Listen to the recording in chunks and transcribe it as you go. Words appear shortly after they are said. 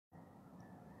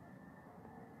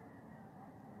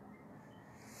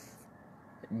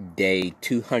Day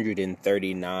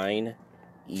 239,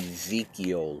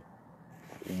 Ezekiel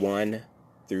 1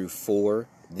 through 4.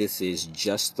 This is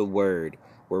Just the Word,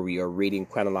 where we are reading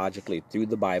chronologically through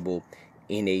the Bible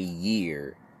in a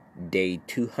year. Day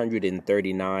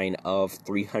 239 of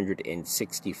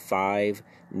 365,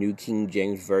 New King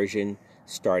James Version,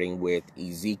 starting with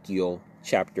Ezekiel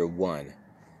chapter 1.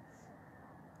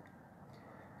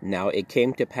 Now it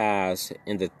came to pass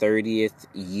in the 30th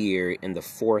year, in the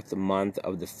 4th month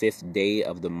of the 5th day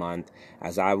of the month,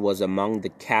 as I was among the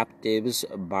captives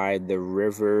by the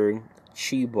river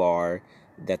Chebar,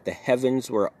 that the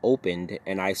heavens were opened,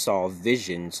 and I saw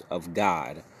visions of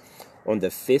God. On the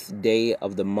 5th day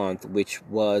of the month, which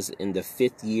was in the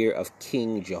 5th year of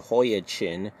King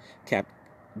Jehoiachin's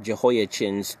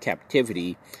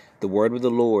captivity, the word of the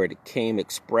Lord came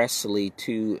expressly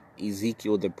to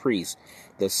Ezekiel the priest,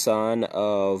 the son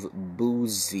of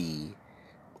Buzi,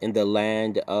 in the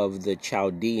land of the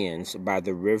Chaldeans by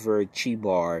the river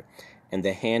Chebar, and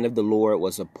the hand of the Lord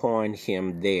was upon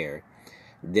him there.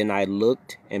 Then I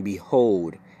looked, and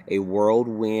behold, a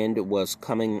whirlwind was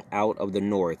coming out of the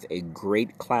north, a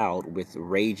great cloud with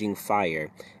raging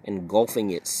fire, engulfing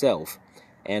itself,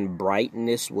 and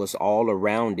brightness was all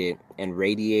around it, and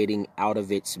radiating out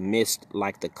of its midst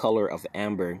like the color of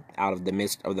amber out of the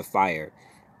midst of the fire.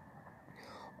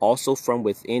 Also from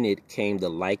within it came the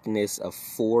likeness of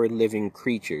 4 living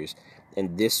creatures,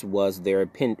 and this was their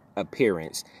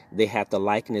appearance. They had the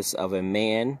likeness of a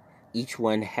man. Each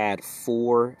one had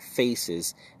 4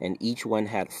 faces, and each one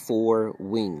had 4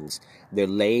 wings. Their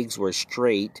legs were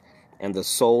straight, and the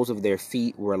soles of their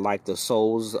feet were like the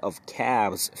soles of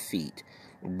calves' feet.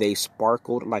 They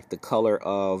sparkled like the color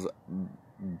of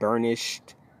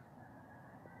burnished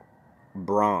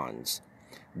bronze.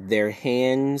 Their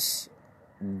hands,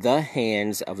 the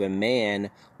hands of a man,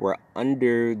 were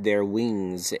under their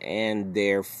wings, and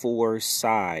their 4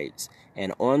 sides,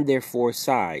 and on their 4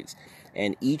 sides,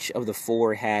 and each of the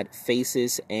 4 had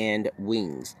faces and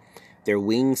wings. Their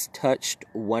wings touched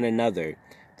one another.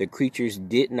 The creatures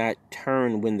did not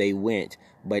turn when they went,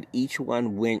 but each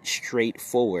one went straight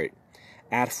forward.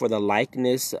 As for the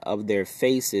likeness of their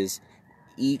faces,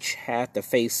 each had the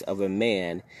face of a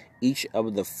man. Each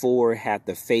of the 4 had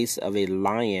the face of a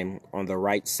lion on the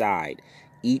right side.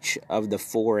 Each of the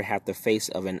 4 had the face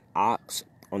of an ox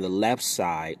on the left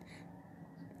side.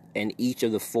 And each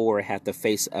of the 4 had the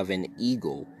face of an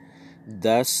eagle.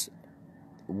 Thus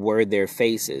were their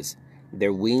faces.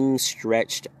 Their wings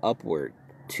stretched upward.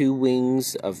 2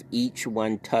 wings of each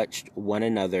one touched one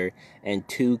another, and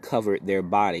 2 covered their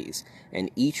bodies, and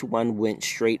each one went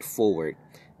straight forward.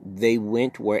 They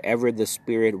went wherever the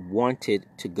Spirit wanted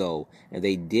to go, and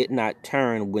they did not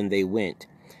turn when they went.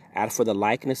 As for the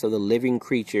likeness of the living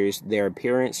creatures, their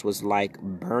appearance was like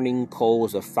burning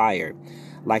coals of fire,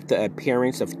 like the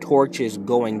appearance of torches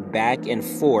going back and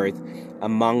forth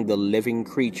among the living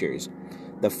creatures.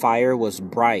 The fire was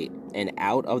bright, and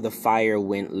out of the fire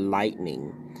went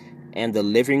lightning, and the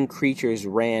living creatures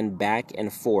ran back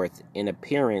and forth in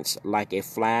appearance like a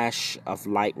flash of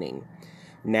lightning.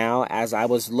 Now, as I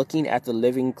was looking at the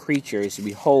living creatures,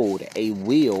 behold, a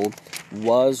wheel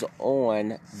was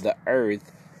on the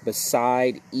earth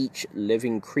beside each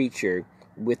living creature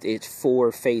with its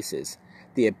 4 faces.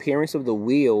 The appearance of the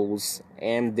wheels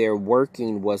and their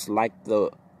working was like the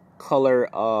color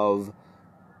of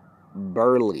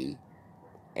barley,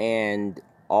 and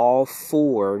all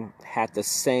 4 had the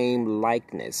same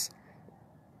likeness.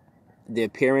 The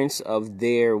appearance of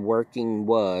their working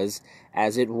was,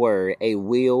 as it were, a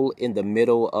wheel in the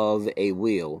middle of a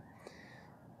wheel.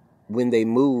 When they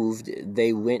moved,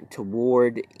 they went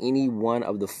toward any one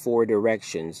of the 4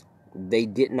 directions. They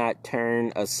did not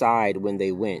turn aside when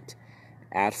they went.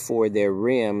 As for their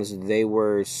rims, they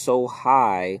were so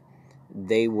high,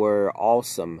 they were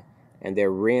awesome, and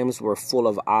their rims were full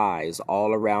of eyes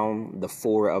all around the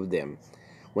 4 of them.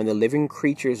 When the living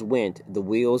creatures went, the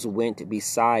wheels went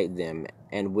beside them,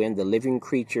 and when the living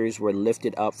creatures were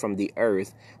lifted up from the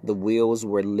earth, the wheels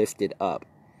were lifted up.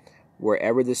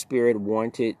 Wherever the Spirit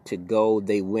wanted to go,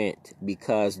 they went,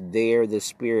 because there the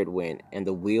Spirit went, and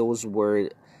the wheels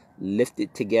were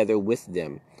lifted together with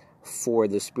them, for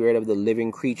the spirit of the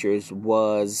living creatures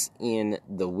was in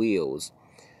the wheels.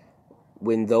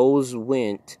 When those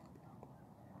went,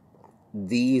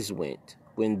 these went.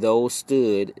 When those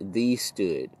stood, these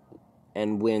stood.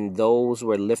 And when those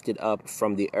were lifted up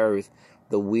from the earth,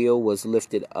 the wheel was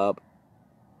lifted up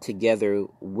together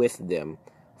with them,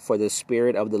 for the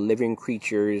spirit of the living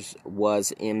creatures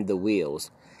was in the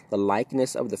wheels. The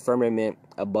likeness of the firmament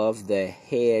above the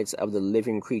heads of the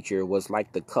living creature was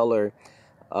like the color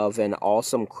of an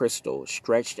awesome crystal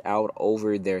stretched out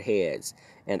over their heads,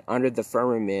 and under the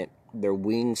firmament their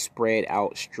wings spread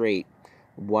out straight,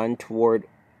 one toward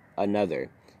another.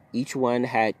 Each one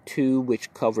had two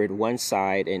which covered one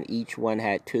side, and each one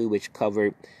had two which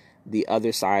covered the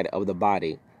other side of the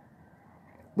body.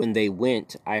 When they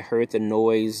went, I heard the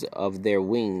noise of their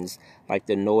wings, like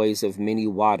the noise of many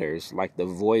waters, like the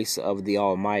voice of the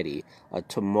Almighty, a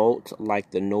tumult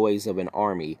like the noise of an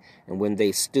army. And when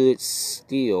they stood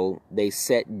still, they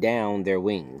set down their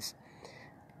wings.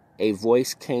 A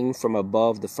voice came from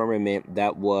above the firmament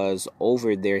that was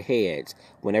over their heads.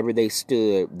 Whenever they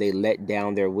stood, they let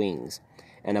down their wings.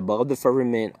 And above the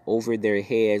firmament over their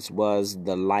heads was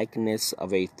the likeness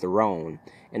of a throne,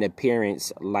 in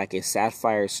appearance like a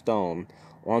sapphire stone.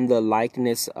 On the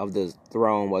likeness of the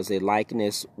throne was a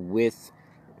likeness with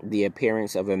the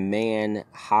appearance of a man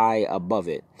high above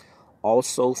it.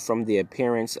 Also from the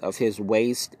appearance of his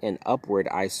waist and upward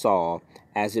I saw,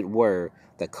 as it were,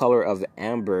 the color of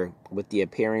amber, with the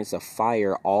appearance of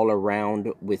fire all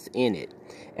around within it.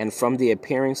 And from the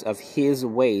appearance of his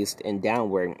waist and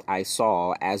downward I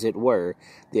saw, as it were,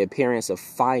 the appearance of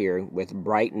fire with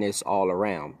brightness all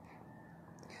around.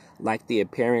 Like the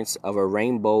appearance of a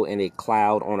rainbow in a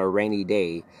cloud on a rainy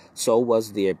day, so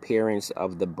was the appearance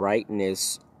of the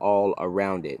brightness all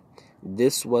around it.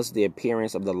 This was the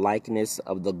appearance of the likeness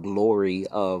of the glory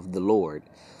of the Lord.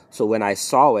 So when I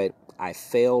saw it, I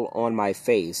fell on my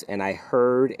face, and I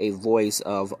heard a voice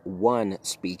of one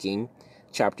speaking.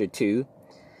 Chapter 2.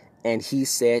 And he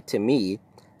said to me,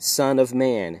 Son of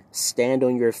man, stand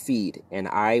on your feet, and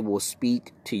I will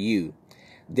speak to you.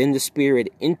 Then the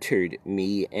Spirit entered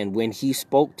me, and when he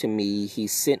spoke to me, he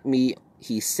set me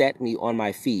on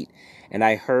my feet, and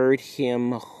I heard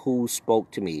him who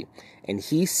spoke to me. And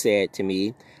he said to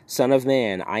me, Son of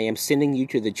man, I am sending you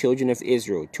to the children of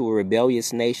Israel, to a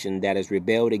rebellious nation that has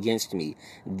rebelled against me.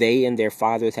 They and their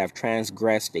fathers have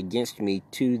transgressed against me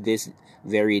to this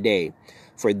very day,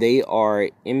 for they are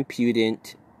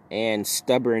impudent and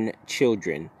stubborn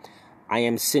children. I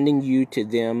am sending you to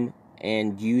them,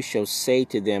 and you shall say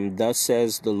to them, Thus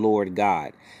says the Lord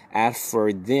God. As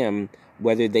for them,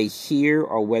 whether they hear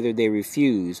or whether they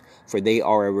refuse, for they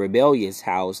are a rebellious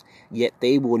house, yet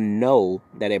they will know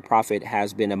that a prophet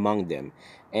has been among them.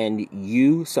 And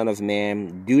you, son of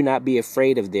man, do not be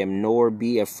afraid of them, nor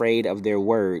be afraid of their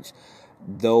words.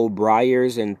 Though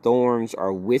briars and thorns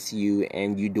are with you,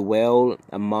 and you dwell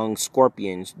among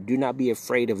scorpions, do not be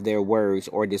afraid of their words,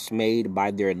 or dismayed by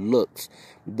their looks,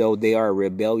 though they are a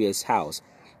rebellious house.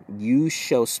 You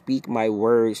shall speak my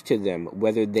words to them,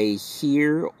 whether they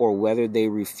hear or whether they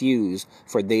refuse,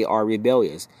 for they are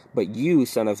rebellious. But you,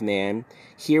 son of man,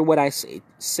 hear what I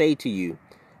say to you.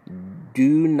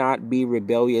 Do not be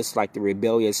rebellious like the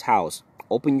rebellious house.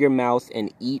 Open your mouth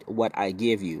and eat what I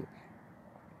give you.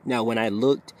 Now when I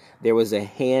looked, there was a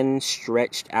hand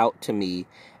stretched out to me,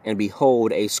 and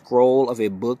behold, a scroll of a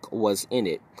book was in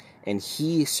it. And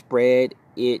he spread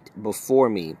it before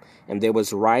me, and there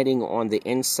was writing on the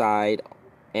inside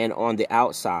and on the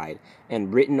outside,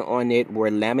 and written on it were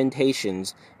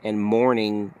lamentations and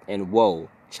mourning and woe.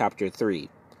 Chapter 3.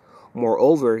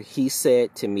 Moreover, he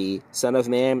said to me, Son of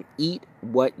man, eat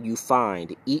what you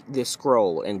find, eat this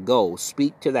scroll, and go,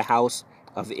 speak to the house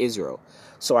of Israel.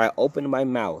 So I opened my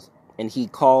mouth, and he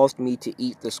caused me to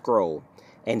eat the scroll.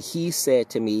 And he said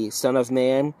to me, Son of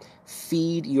man,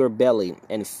 feed your belly,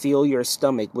 and fill your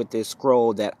stomach with this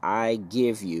scroll that I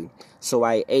give you. So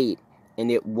I ate, and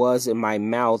it was in my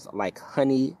mouth like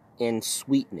honey and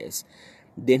sweetness.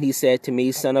 Then he said to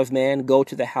me, Son of man, go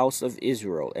to the house of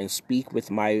Israel, and speak with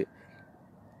my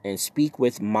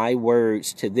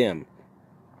words to them.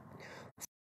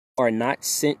 Are not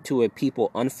sent to a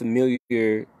people of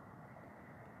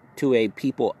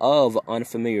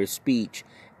unfamiliar speech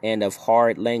and of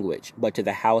hard language, but to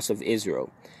the house of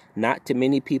Israel. Not to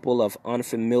many people of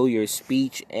unfamiliar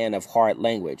speech and of hard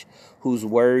language, whose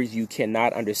words you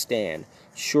cannot understand.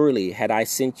 Surely, had I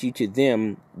sent you to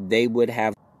them, they would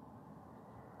have.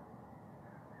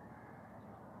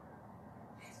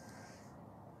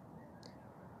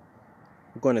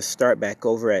 I'm going to start back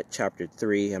over at chapter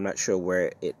 3. I'm not sure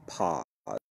where it paused.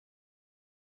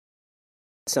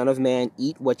 Son of man,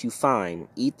 eat what you find,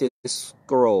 eat this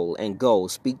scroll, and go,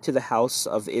 speak to the house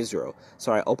of Israel.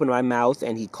 So I opened my mouth,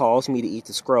 and he caused me to eat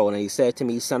the scroll. And he said to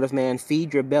me, Son of man,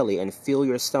 feed your belly, and fill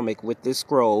your stomach with this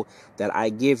scroll that I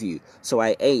give you. So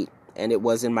I ate, and it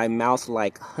was in my mouth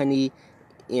like honey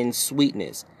in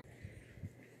sweetness.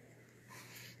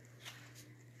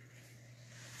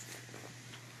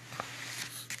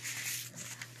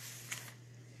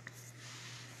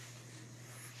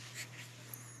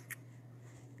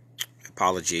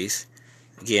 Apologies.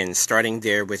 Again, starting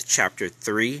there with chapter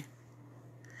 3.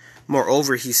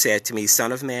 Moreover, he said to me,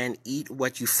 Son of man, eat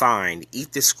what you find,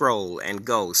 eat the scroll, and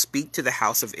go, speak to the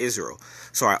house of Israel.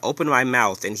 So I opened my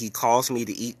mouth, and he caused me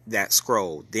to eat that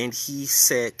scroll. Then he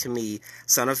said to me,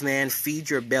 Son of man,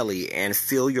 feed your belly, and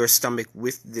fill your stomach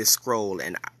with this scroll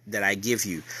and that I give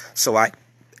you. So I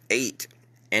ate,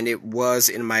 and it was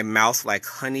in my mouth like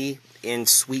honey in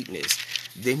sweetness.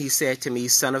 Then he said to me,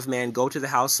 Son of man, go to the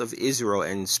house of Israel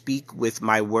and speak with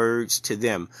my words to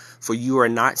them. For you are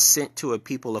not sent to a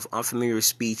people of unfamiliar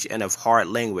speech and of hard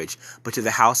language, but to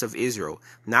the house of Israel,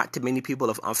 not to many people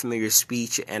of unfamiliar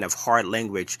speech and of hard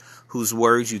language, whose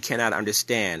words you cannot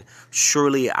understand.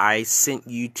 Surely I sent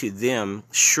you to them.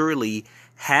 Surely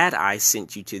had I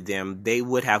sent you to them, they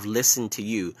would have listened to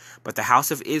you. But the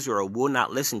house of Israel will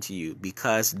not listen to you,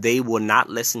 because they will not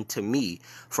listen to me.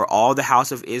 For all the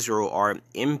house of Israel are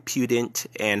impudent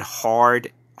and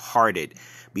hard-hearted.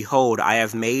 Behold, I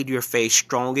have made your face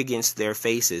strong against their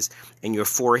faces, and your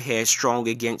forehead strong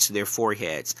against their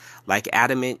foreheads, like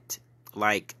adamant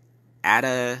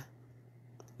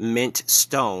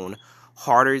stone,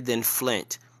 harder than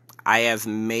flint. I have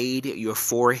made your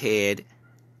forehead.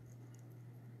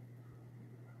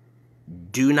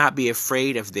 Do not be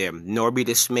afraid of them, nor be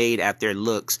dismayed at their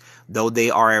looks, though they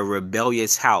are a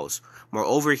rebellious house.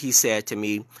 Moreover, he said to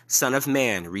me, Son of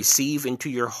man, receive into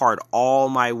your heart all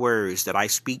my words that I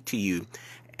speak to you,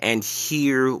 and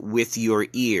hear with your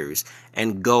ears,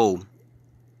 and go,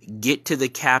 get to the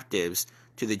captives,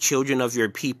 to the children of your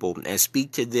people, and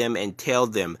speak to them and tell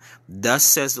them, Thus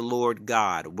says the Lord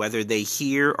God, whether they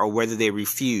hear or whether they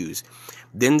refuse.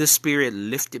 Then the Spirit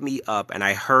lifted me up, and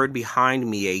I heard behind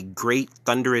me a great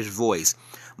thunderous voice.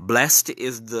 Blessed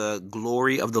is the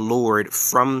glory of the Lord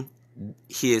from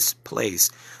his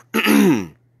place.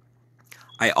 I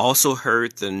also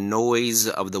heard the noise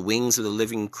of the wings of the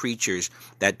living creatures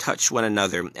that touched one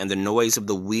another, and the noise of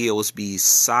the wheels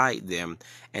beside them,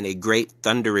 and a great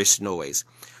thunderous noise.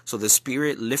 So the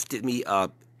Spirit lifted me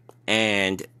up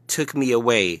and took me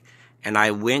away, and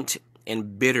I went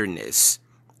in bitterness,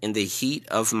 in the heat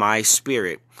of my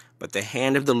spirit, but the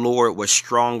hand of the Lord was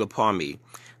strong upon me.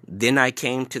 Then I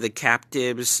came to the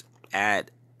captives at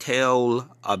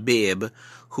Tel Abib,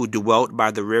 who dwelt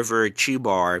by the river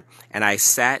Chebar, and I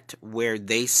sat where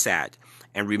they sat,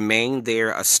 and remained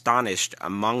there astonished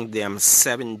among them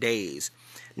 7 days.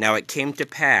 Now it came to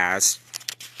pass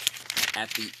at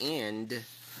the end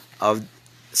of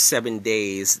 7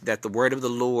 days that the word of the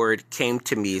Lord came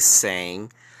to me,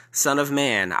 saying, Son of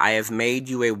man, I have made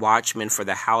you a watchman for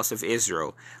the house of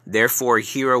Israel. Therefore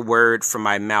hear a word from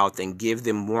my mouth, and give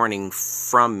them warning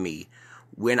from me.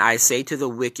 When I say to the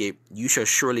wicked, You shall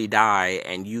surely die,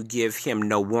 and you give him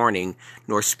no warning,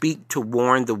 nor speak to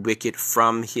warn the wicked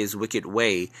from his wicked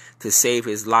way, to save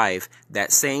his life,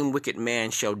 that same wicked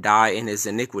man shall die in his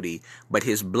iniquity, but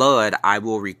his blood I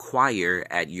will require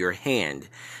at your hand.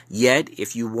 Yet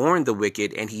if you warn the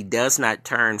wicked, and he does not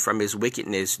turn from his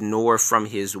wickedness, nor from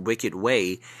his wicked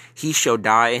way, he shall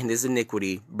die in his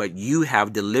iniquity, but you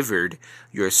have delivered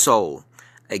your soul.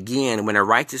 Again, when a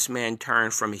righteous man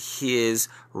turns from his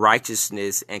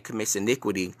righteousness and commits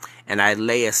iniquity, and I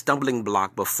lay a stumbling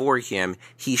block before him,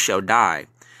 he shall die.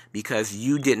 Because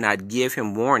you did not give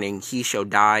him warning, he shall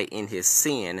die in his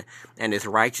sin, and his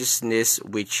righteousness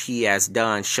which he has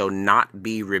done shall not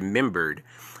be remembered.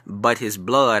 But his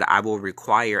blood I will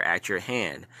require at your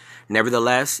hand.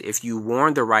 Nevertheless, if you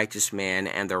warn the righteous man,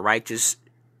 and the righteous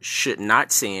should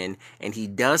not sin, and he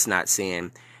does not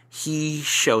sin, he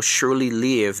shall surely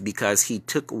live, because he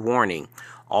took warning.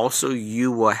 Also you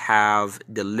will have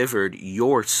delivered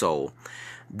your soul.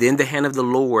 Then the hand of the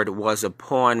Lord was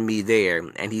upon me there,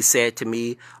 and he said to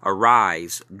me,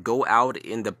 Arise, go out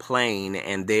in the plain,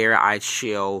 and there I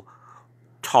shall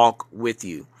talk with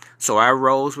you. So I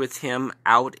rose with him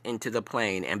out into the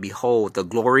plain, and behold, the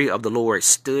glory of the Lord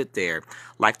stood there,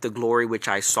 like the glory which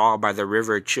I saw by the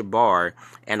river Chebar,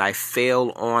 and I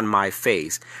fell on my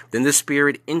face. Then the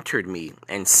Spirit entered me,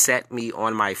 and set me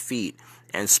on my feet,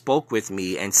 and spoke with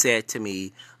me, and said to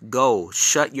me, Go,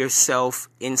 shut yourself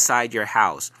inside your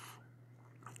house.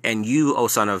 And you, O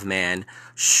son of man,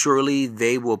 surely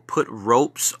they will put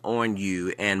ropes on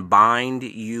you and bind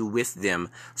you with them,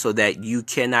 so that you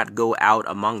cannot go out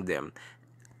among them.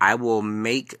 I will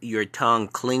make your tongue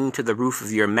cling to the roof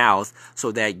of your mouth,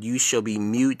 so that you shall be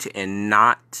mute and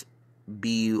not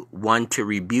be one to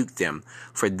rebuke them,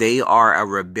 for they are a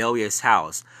rebellious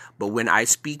house. But when I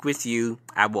speak with you,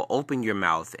 I will open your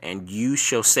mouth, and you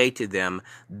shall say to them,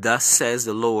 Thus says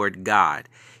the Lord God.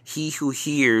 He who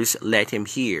hears, let him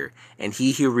hear, and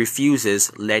he who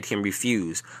refuses, let him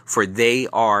refuse, for they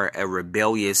are a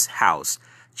rebellious house.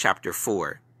 Chapter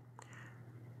 4.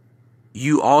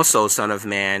 You also, son of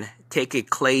man, take a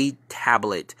clay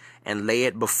tablet and lay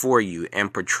it before you,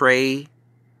 and portray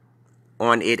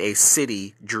on it a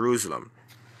city, Jerusalem.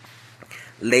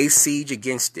 Lay siege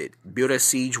against it, build a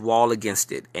siege wall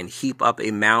against it, and heap up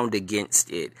a mound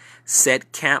against it.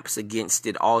 Set camps against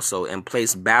it also, and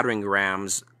place battering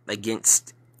rams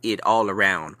against it all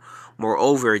around.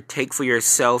 Moreover, take for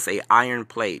yourself an iron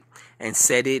plate, and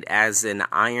set it as an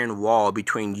iron wall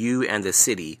between you and the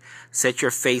city. Set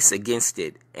your face against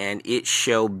it, and it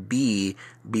shall be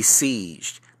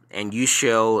besieged, and you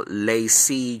shall lay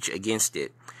siege against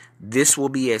it. This will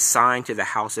be a sign to the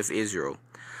house of Israel.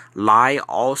 Lie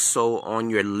also on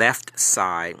your left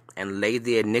side, and lay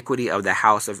the iniquity of the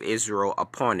house of Israel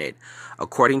upon it.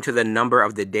 According to the number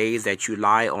of the days that you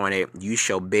lie on it, you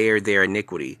shall bear their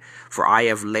iniquity. For I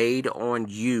have laid on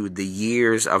you the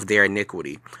years of their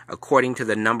iniquity, according to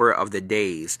the number of the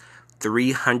days,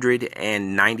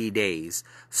 390 days.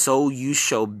 So you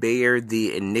shall bear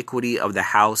the iniquity of the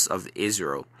house of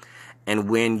Israel. And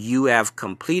when you have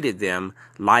completed them,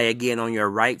 lie again on your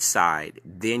right side.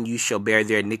 Then you shall bear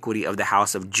the iniquity of the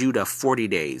house of Judah 40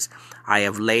 days. I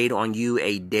have laid on you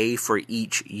a day for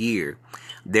each year.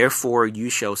 Therefore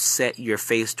you shall set your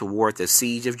face toward the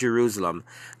siege of Jerusalem.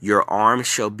 Your arm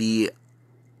shall be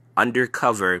under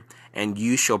cover, and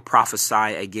you shall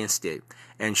prophesy against it.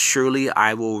 And surely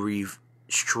I will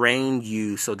restrain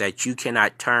you so that you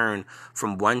cannot turn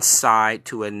from one side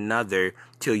to another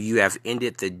till you have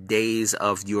ended the days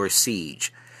of your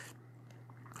siege.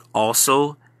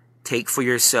 Also, take for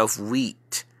yourself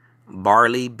wheat,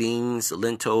 barley, beans,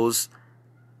 lentils,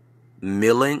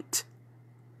 millet,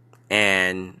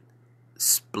 and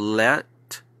spelt.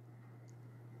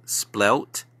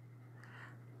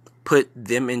 Put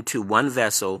them into one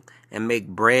vessel, and make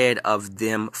bread of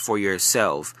them for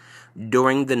yourself.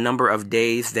 During the number of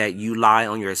days that you lie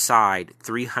on your side,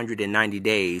 390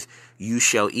 days, you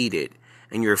shall eat it.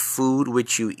 And your food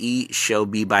which you eat shall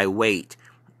be by weight,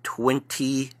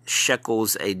 20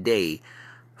 shekels a day.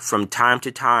 From time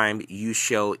to time you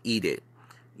shall eat it.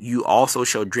 You also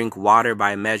shall drink water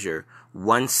by measure,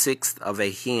 1/6 of a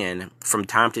hin. From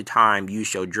time to time you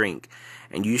shall drink.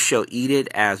 And you shall eat it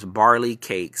as barley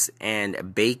cakes,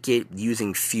 and bake it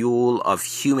using fuel of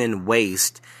human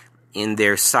waste in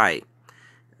their sight.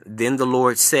 Then the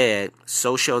Lord said,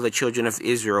 so shall the children of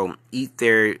Israel eat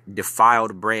their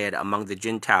defiled bread among the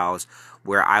Gentiles,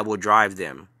 where I will drive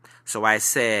them. So I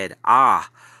said,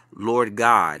 Lord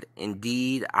God,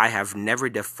 indeed I have never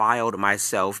defiled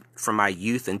myself from my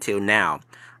youth until now.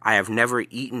 I have never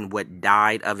eaten what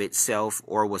died of itself,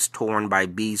 or was torn by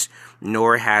beasts,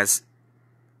 nor has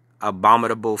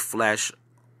abominable flesh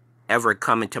ever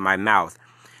come into my mouth.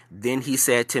 Then he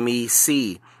said to me,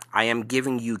 see, I am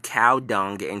giving you cow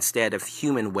dung instead of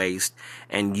human waste,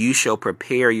 and you shall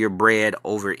prepare your bread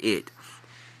over it.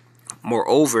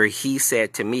 Moreover, he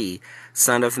said to me,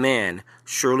 Son of man,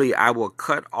 surely I will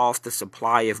cut off the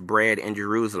supply of bread in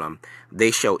Jerusalem.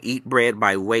 They shall eat bread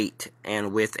by weight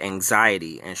and with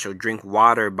anxiety, and shall drink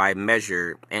water by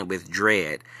measure and with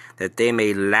dread, that they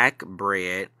may lack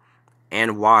bread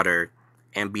and water,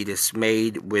 and be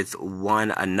dismayed with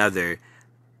one another,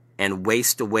 and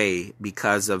waste away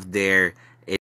because of their